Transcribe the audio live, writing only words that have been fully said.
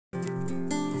You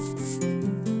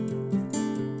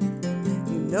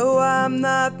know I'm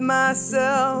not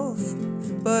myself,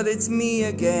 but it's me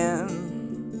again.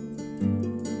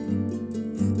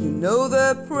 You know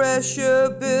the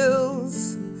pressure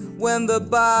builds when the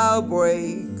bow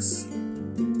breaks,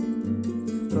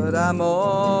 but I'm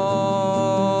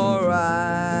alright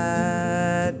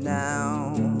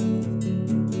now.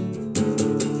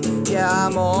 Yeah,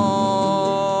 I'm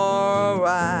alright,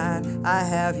 I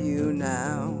have you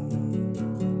now.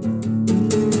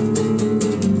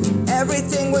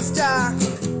 Everything was dark,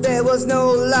 there was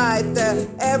no light there.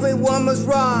 Everyone was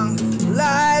wrong.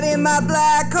 Light in my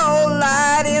black hole,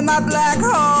 light in my black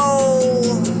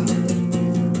hole.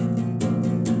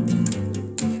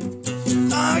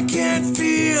 I can't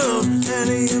feel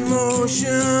any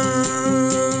emotion.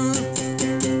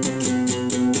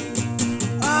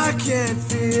 I can't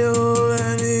feel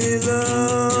any love.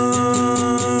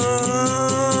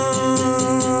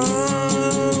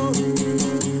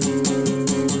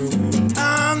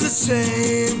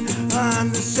 I'm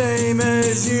the same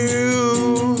as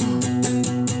you.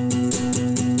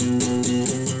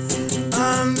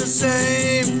 I'm the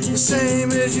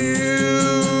same as you.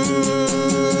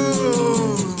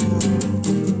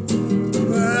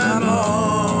 But I'm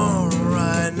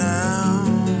alright now.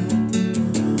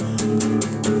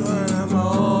 But I'm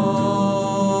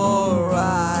alright,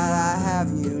 I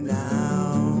have you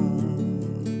now.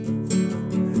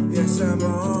 Yes, I'm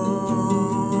alright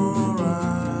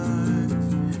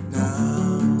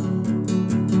now.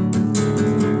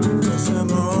 Yes,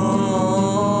 I'm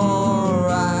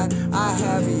Alright, I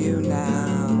have you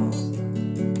now.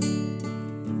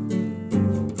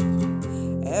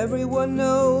 Everyone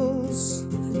knows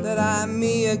that I'm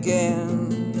me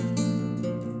again.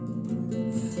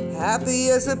 Happy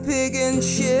as a pig in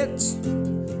shit,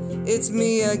 it's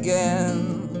me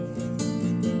again.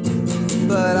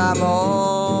 But I'm alright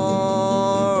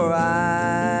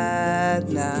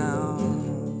now.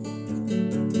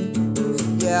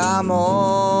 Yeah, I'm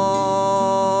alright,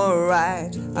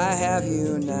 I have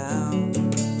you now.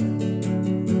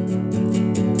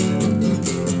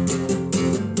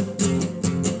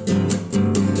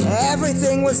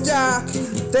 Everything was dark,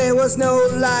 there was no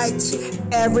light.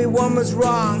 Everyone was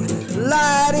wrong.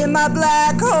 Light in my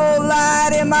black hole,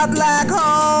 light in my black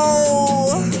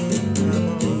hole.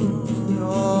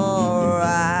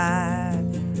 Alright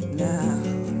now.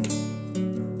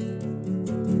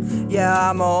 Yeah,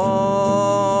 I'm alright.